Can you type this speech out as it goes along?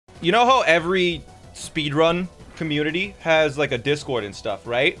You know how every speedrun community has like a Discord and stuff,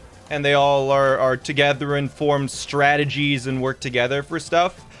 right? And they all are together and form strategies and work together for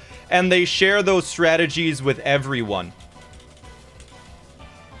stuff. And they share those strategies with everyone.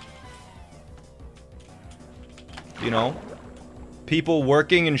 You know? People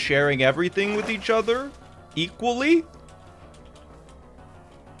working and sharing everything with each other equally.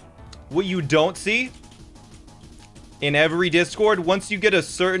 What you don't see in every Discord, once you get a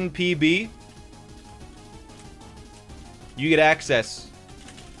certain PB, you get access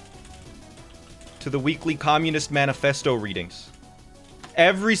to the weekly Communist Manifesto readings.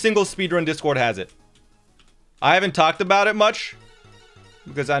 Every single speedrun Discord has it. I haven't talked about it much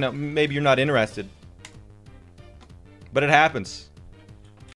because I know maybe you're not interested. But it happens.